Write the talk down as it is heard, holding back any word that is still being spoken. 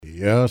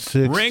You're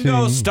 16.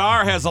 Ringo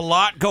Starr has a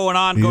lot going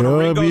on. Go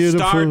You're to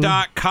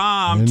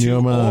ringostarr.com to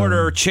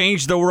order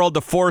Change the World, the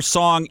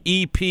 4-song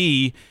EP.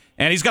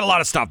 And he's got a lot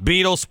of stuff.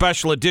 Beatles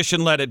Special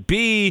Edition, Let It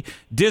Be,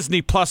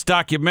 Disney Plus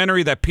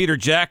documentary that Peter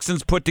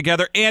Jackson's put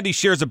together, and he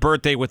shares a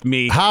birthday with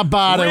me. How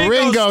about it,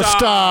 Ringo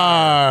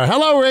Starr?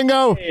 Hello,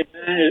 Ringo. Hey,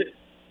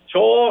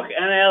 Talk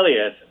and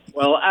Elliot.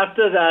 Well,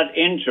 after that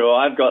intro,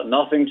 I've got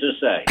nothing to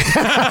say.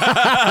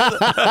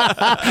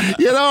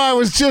 I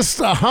was just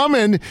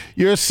humming,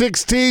 you're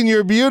 16,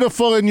 you're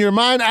beautiful in your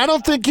mind. I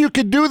don't think you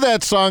could do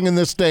that song in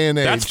this day and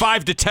age. That's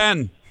 5 to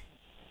 10.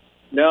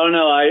 No,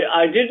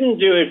 I didn't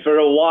do it for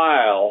a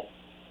while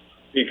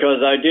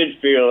because I did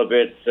feel a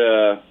bit,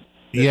 this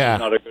is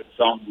not a good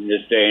song in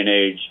this day and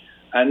age.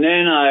 And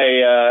then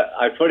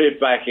I put it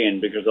back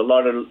in because a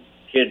lot of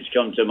kids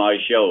come to my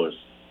shows.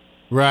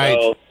 Right.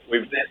 So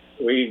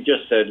we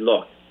just said,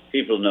 look,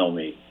 people know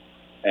me,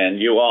 and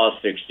you are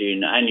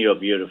 16, and you're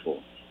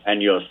beautiful,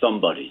 and you're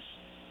somebody's.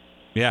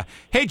 Yeah.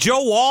 Hey,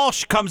 Joe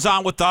Walsh comes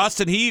on with us,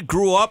 and he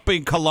grew up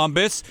in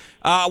Columbus.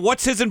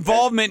 What's his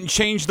involvement in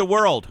Change the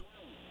World?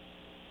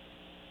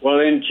 Well,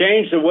 in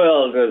Change the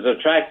World, there's a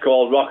track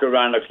called Rock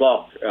Around the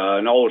Clock,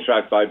 an old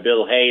track by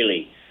Bill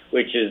Haley,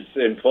 which is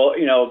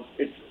important.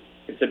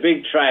 It's a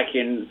big track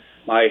in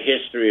my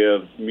history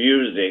of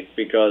music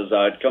because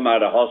I'd come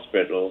out of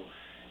hospital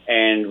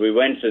and we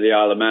went to the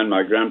Isle of Man.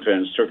 My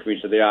grandparents took me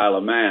to the Isle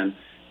of Man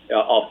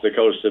off the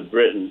coast of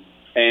Britain.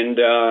 And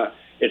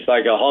it's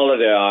like a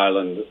holiday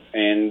island.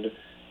 And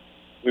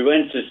we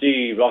went to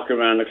see Rock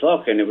Around the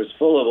Clock, and it was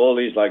full of all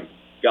these like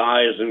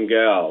guys and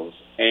girls.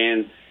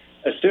 And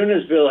as soon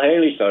as Bill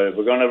Haley started,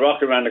 we're going to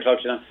rock around the clock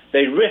tonight,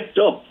 they ripped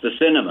up the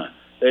cinema.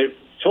 They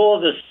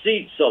tore the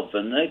seats up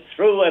and they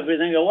threw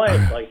everything away.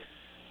 It's like,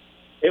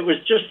 it was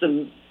just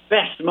the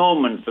best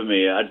moment for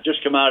me. I'd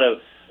just come out of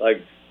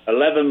like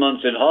 11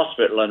 months in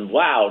hospital, and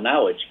wow,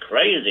 now it's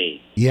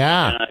crazy.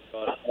 Yeah. And I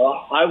thought,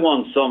 well, I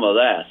want some of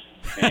that.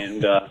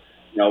 And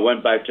I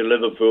went back to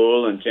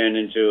Liverpool and turned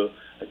into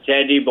a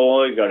teddy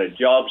boy, got a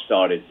job,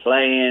 started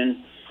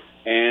playing,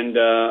 and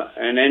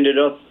ended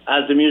up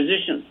as a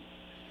musician.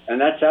 And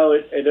that's how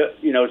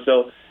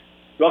so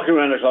Rock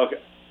Around the Clock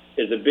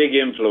is a big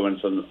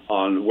influence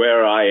on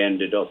where I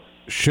ended up.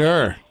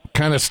 Sure.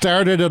 Kind of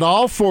started it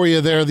all for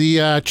you there.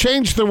 The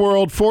Change the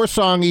World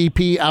 4-song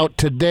EP out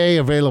today,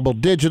 available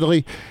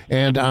digitally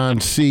and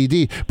on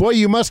CD. Boy,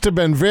 you must have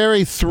been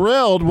very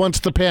thrilled once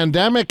the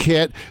pandemic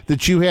hit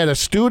that you had a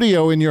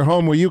studio in your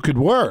home where you could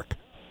work.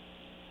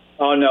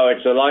 Oh, no,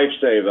 it's a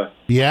lifesaver.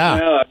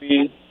 Yeah. I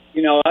mean,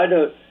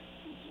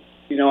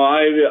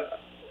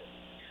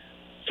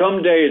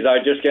 some days I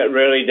just get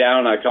really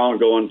down. I can't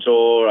go on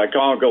tour. I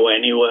can't go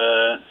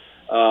anywhere.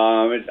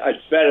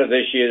 It's better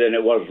this year than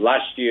it was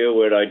last year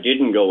where I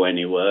didn't go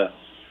anywhere.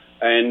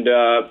 And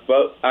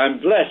but I'm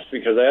blessed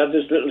because I have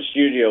this little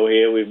studio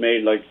here. We've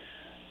made like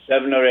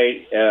 7 or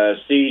 8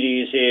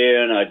 CDs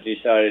here, and I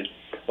decided,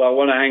 well, I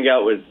want to hang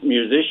out with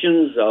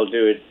musicians. I'll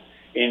do it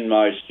in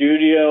my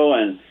studio,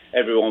 and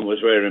everyone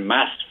was wearing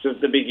masks at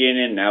the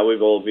beginning. Now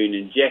we've all been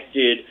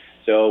injected,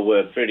 so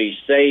we're pretty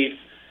safe.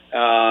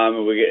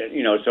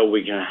 So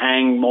we can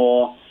hang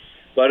more.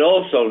 But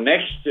also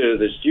next to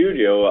the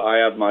studio, I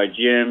have my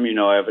gym.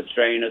 I have a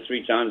trainer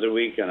 3 times a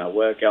week, and I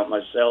work out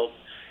myself.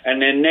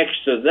 And then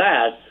next to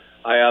that,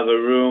 I have a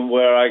room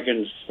where I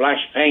can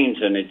splash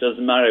paint, and it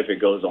doesn't matter if it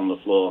goes on the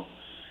floor.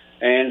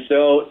 And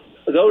so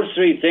those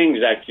 3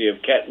 things actually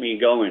have kept me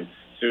going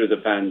through the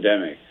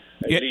pandemic.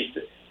 At least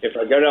if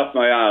I get off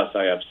my ass,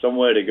 I have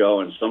somewhere to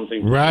go and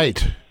something to do.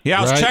 Right. Yeah,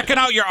 I was checking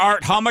out your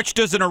art. How much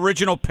does an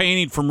original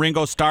painting from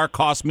Ringo Starr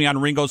cost me on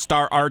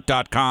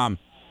ringostarrart.com?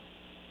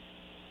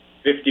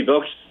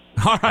 $50.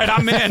 All right,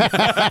 I'm in.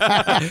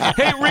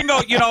 Hey,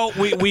 Ringo,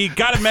 we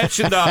got to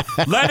mention the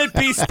Let It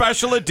Be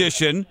Special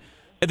Edition,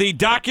 the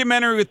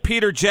documentary with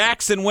Peter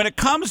Jackson. When it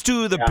comes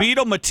to the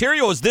Beatle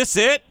material, is this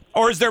it?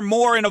 Or is there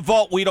more in a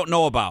vault we don't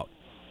know about?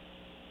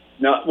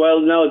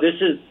 No, this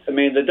is,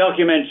 the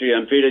documentary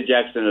and Peter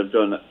Jackson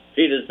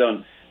Peter's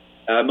done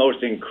a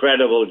most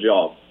incredible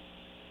job.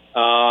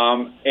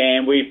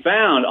 And we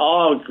found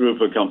our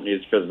group of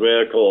companies, because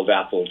we're called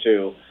Apple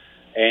too,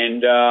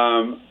 and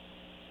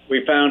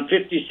we found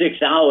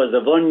 56 hours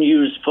of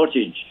unused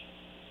footage.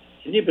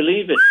 Can you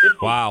believe it?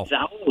 56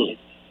 hours.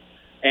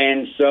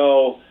 And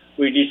so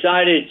we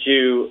decided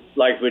to,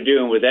 like we're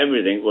doing with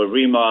everything, we're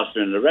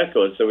remastering the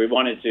record, so we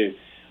wanted to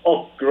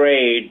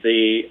upgrade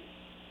the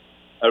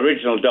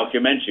original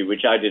documentary,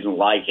 which I didn't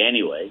like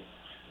anyway.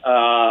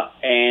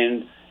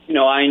 And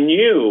I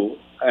knew,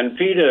 and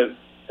Peter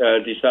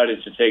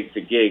decided to take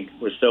the gig,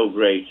 was so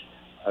great.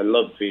 I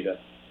love Peter.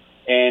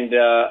 And,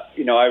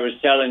 I was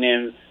telling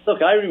him,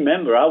 look, I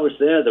remember I was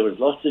there was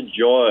lots of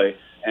joy,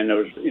 and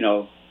there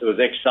was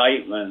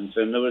excitement,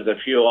 and there was a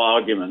few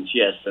arguments,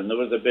 yes, and there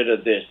was a bit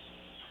of this.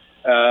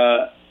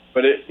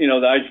 But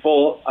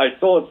I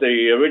thought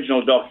the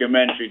original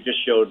documentary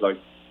just showed like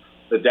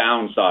the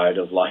downside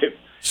of life.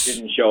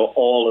 Didn't show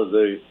all of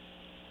the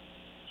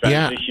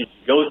transitions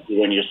you go through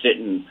when you're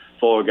sitting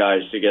 4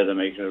 guys together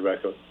making a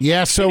record.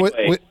 Yeah, so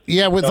Anyway,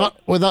 with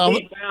all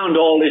we found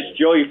all this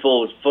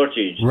joyful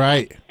footage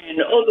right. and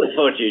other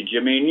footage.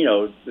 I mean,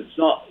 it's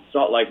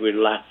not like we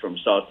laughed from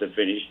start to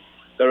finish.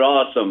 There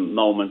are some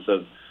moments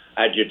of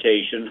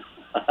agitation.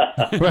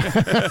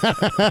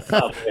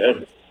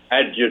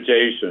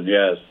 Agitation,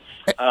 yes.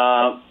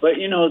 But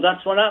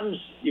that's what happens.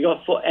 You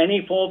got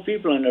any 4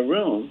 people in a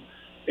room,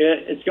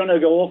 it's going to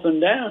go up and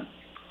down.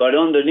 But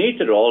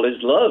underneath it all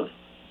is love.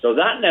 So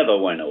that never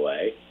went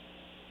away,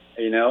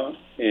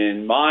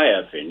 in my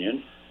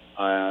opinion.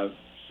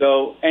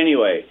 So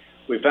anyway,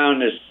 we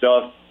found this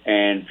stuff,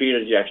 and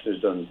Peter Jackson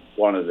has done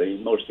one of the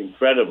most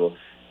incredible,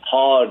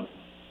 talking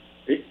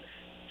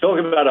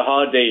about a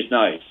hard day's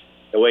night,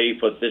 the way he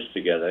put this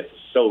together, is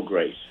so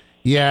great.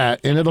 Yeah,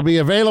 and it'll be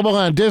available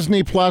on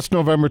Disney Plus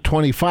November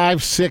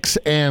 25, 6,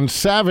 and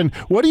 7.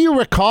 What do you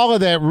recall of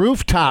that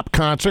rooftop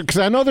concert? Because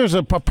I know there's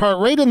a part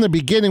right in the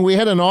beginning. We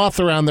had an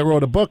author on that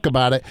wrote a book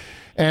about it,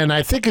 and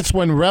I think it's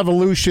when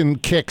Revolution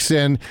kicks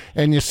in,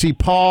 and you see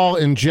Paul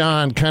and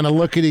John kind of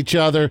look at each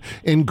other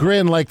and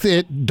grin like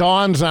it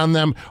dawns on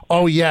them,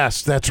 oh,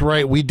 yes, that's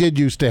right, we did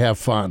used to have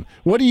fun.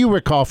 What do you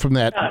recall from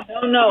that?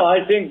 No,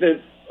 I think that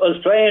us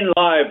playing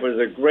live was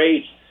a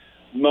great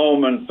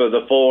moment for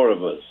the 4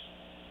 of us.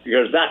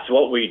 Because that's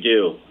what we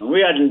do. And we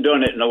hadn't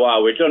done it in a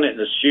while. We'd done it in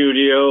the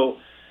studio,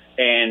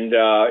 and,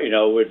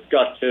 we've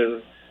got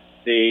to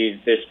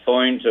this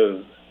point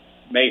of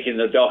making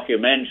the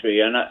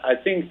documentary. And I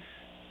think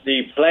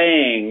the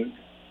playing,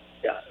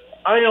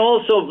 I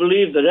also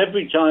believe that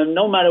every time,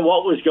 no matter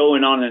what was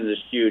going on in the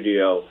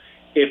studio,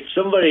 if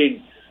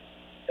somebody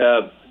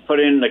put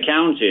in the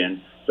count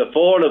in, the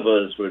 4 of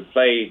us would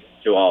play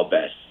to our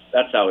best.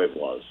 That's how it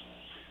was.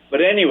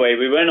 But anyway,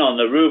 we went on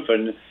the roof,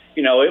 and,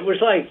 it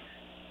was like,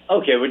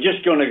 okay, we're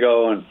just going to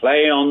go and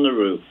play on the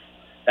roof.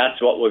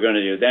 That's what we're going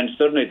to do. Then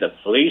suddenly the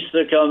police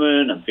are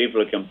coming and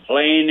people are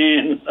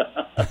complaining.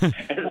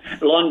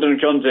 London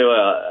comes to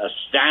a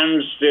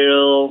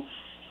standstill.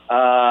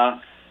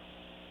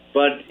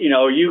 But,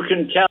 you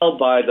can tell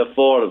by the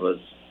 4 of us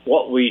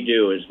what we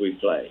do is we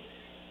play.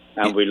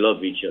 And we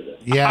love each other.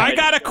 Yeah. I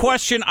got a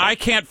question I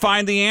can't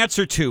find the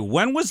answer to.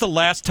 When was the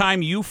last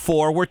time you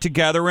 4 were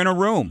together in a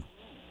room?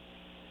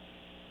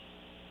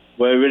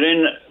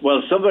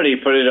 Well, somebody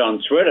put it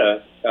on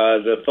Twitter,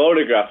 the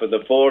photograph of the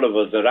 4 of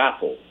us at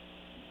Apple.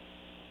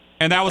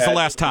 And that was the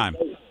last time?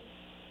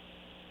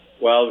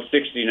 Well,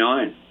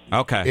 69.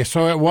 Okay.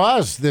 So it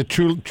was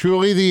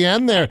truly the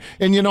end there.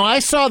 And, I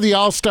saw the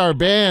All-Star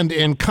Band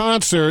in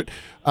concert,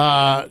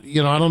 I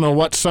don't know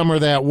what summer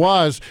that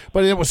was,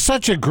 but it was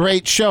such a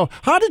great show.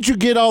 How did you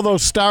get all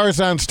those stars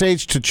on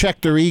stage to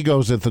check their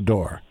egos at the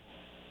door?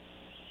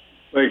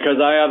 Because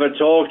I have a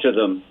talk to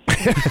them.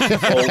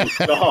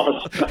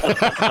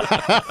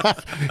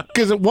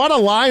 Because what a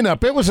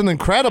lineup. It was an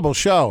incredible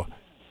show.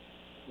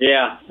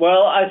 Yeah.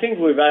 Well, I think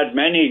we've had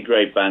many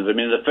great bands. I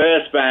mean, the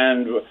first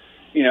band,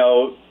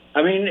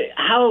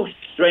 how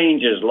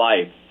strange is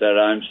life that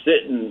I'm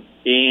sitting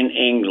in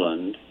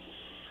England,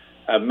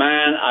 a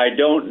man I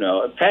don't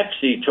know.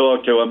 Pepsi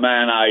talked to a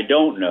man I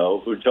don't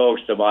know who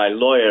talks to my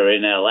lawyer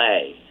in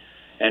L.A.,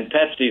 and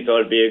Pepsi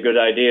thought it'd be a good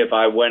idea if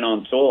I went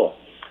on tour.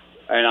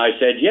 And I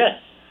said yes.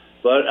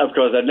 But, of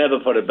course, I'd never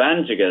put a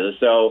band together,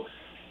 so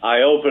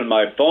I opened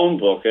my phone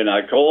book and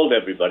I called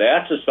everybody. I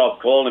had to stop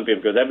calling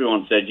people because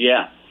everyone said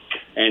yeah.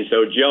 And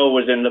so Joe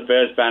was in the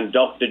first band,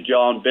 Dr.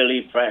 John,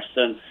 Billy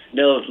Preston,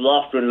 Nils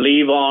Lofgren,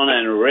 Levon,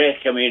 and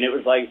Rick. I mean, it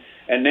was like...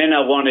 And then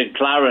I wanted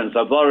Clarence.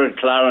 I borrowed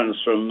Clarence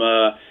from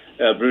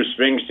Bruce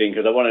Springsteen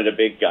because I wanted a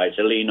big guy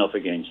to lean up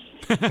against.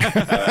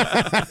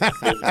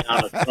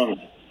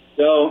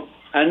 So,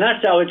 and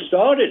that's how it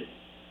started.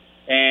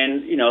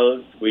 And,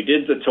 we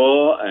did the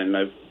tour, and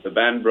the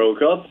band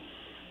broke up.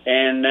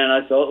 And then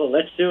I thought, well,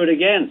 let's do it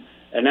again.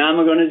 And now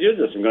I'm going to do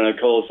this. I'm going to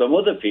call some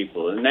other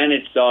people. And then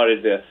it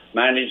started, the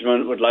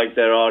management would like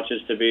their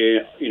artists to be,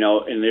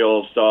 in the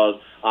All-Stars.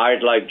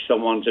 I'd like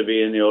someone to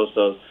be in the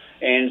All-Stars.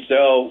 And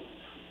so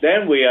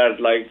then we had,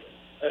 like,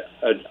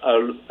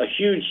 a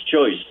huge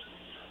choice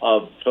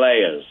of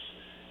players.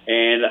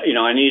 And,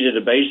 I needed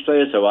a bass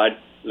player, so I'd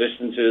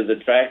listen to the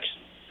tracks.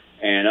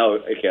 And,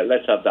 okay,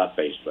 let's have that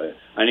bass player.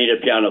 I need a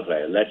piano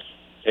player. Let's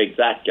take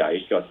that guy.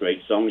 He's got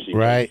great songs.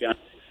 Right.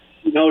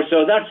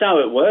 So that's how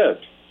it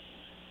worked.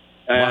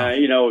 Wow.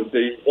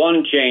 The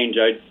one change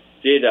I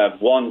did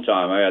have one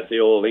time, I had the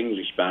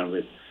all-English band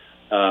with,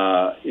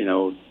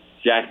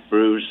 Jack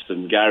Bruce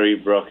and Gary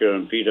Brooker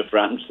and Peter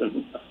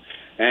Frampton.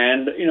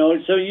 And,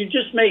 so you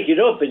just make it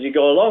up as you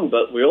go along,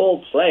 but we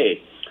all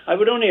play. I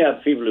would only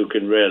have people who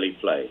can really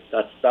play.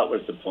 That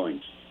was the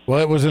point. Well,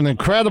 it was an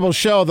incredible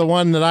show, the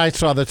one that I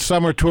saw, the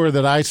summer tour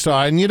that I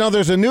saw. And,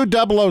 there's a new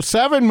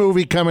 007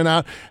 movie coming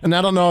out, and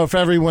I don't know if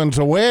everyone's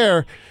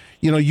aware,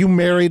 you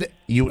married,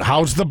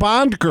 how's the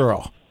Bond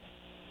girl?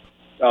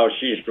 Oh,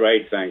 she's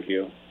great, thank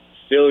you.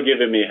 Still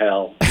giving me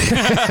hell.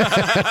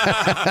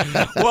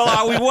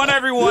 Well, we want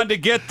everyone to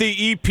get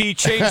the EP,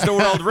 Change the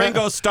World,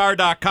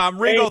 RingoStarr.com.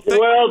 Change the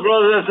world,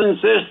 brothers and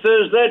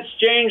sisters. Let's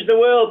change the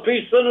world.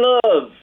 Peace and love.